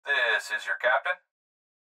This is your captain.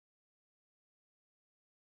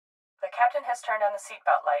 The captain has turned on the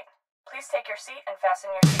seatbelt light. Please take your seat and fasten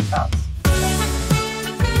your seatbelts.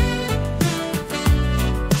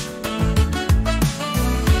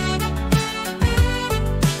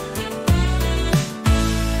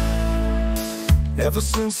 Ever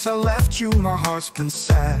since I left you, my heart's been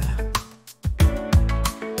sad.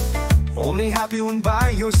 Only happy when by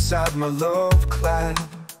your side, my love clad.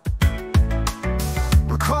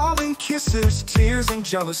 Recalling kisses, tears, and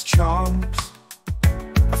jealous charms.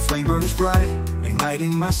 A flame burns bright,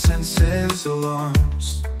 igniting my senses'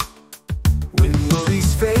 alarms. When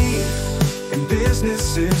worries fade and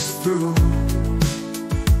business is through,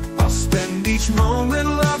 I'll spend each moment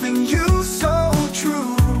loving you so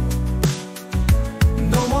true.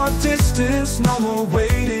 No more distance, no more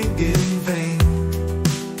waiting in vain.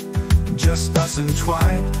 Just us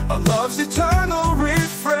entwined, our love's eternal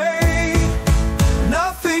refrain.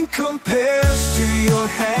 Nothing compares to your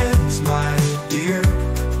hands, my dear.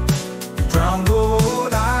 Brown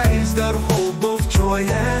gold eyes that hold both joy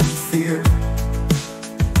and fear.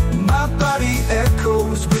 My body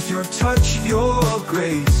echoes with your touch, your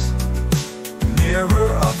grace.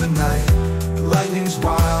 Mirror of the night, lightning's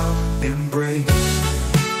wild embrace.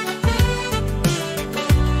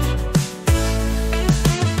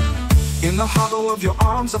 In the hollow of your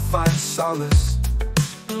arms I find solace.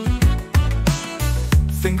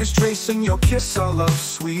 Fingers tracing your kiss, our love's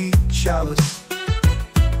sweet chalice.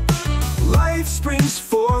 Life springs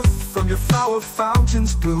forth from your flower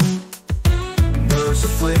fountain's bloom. Nerves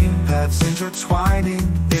aflame, paths intertwining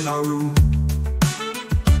in our room.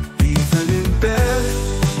 Even in bed,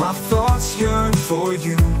 my thoughts yearn for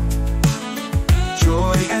you.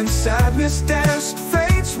 Joy and sadness dance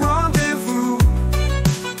fate's rendezvous.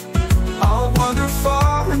 I'll wander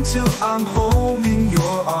far until I'm home in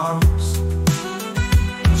your arms.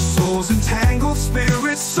 Souls entangled,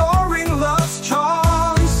 spirits soaring, love's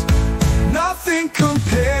charms. Nothing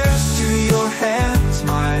compares to your hands,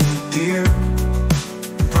 my dear.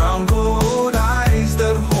 Brown gold eyes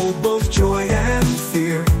that hold both joy and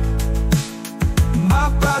fear. My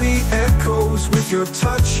body echoes with your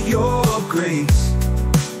touch, your grace.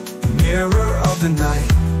 Mirror of the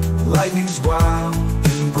night, lightning's wild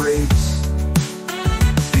embrace.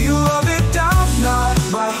 Beloved, doubt not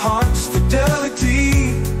my heart's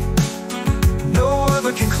fidelity. No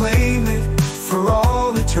other can claim it for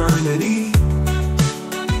all eternity.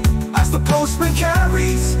 As the postman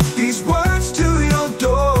carries these words to your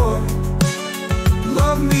door,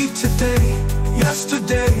 love me today,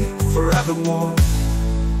 yesterday, forevermore.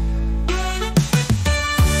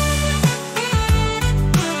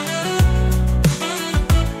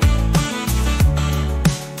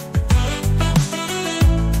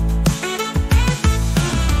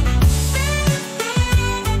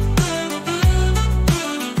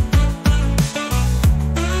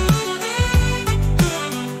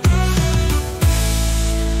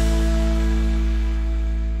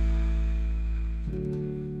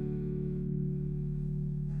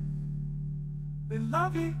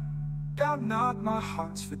 Beloved, doubt not my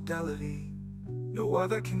heart's fidelity. No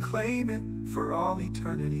other can claim it for all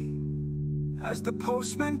eternity. As the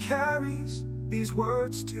postman carries these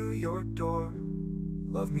words to your door,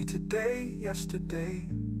 love me today, yesterday,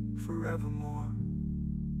 forevermore.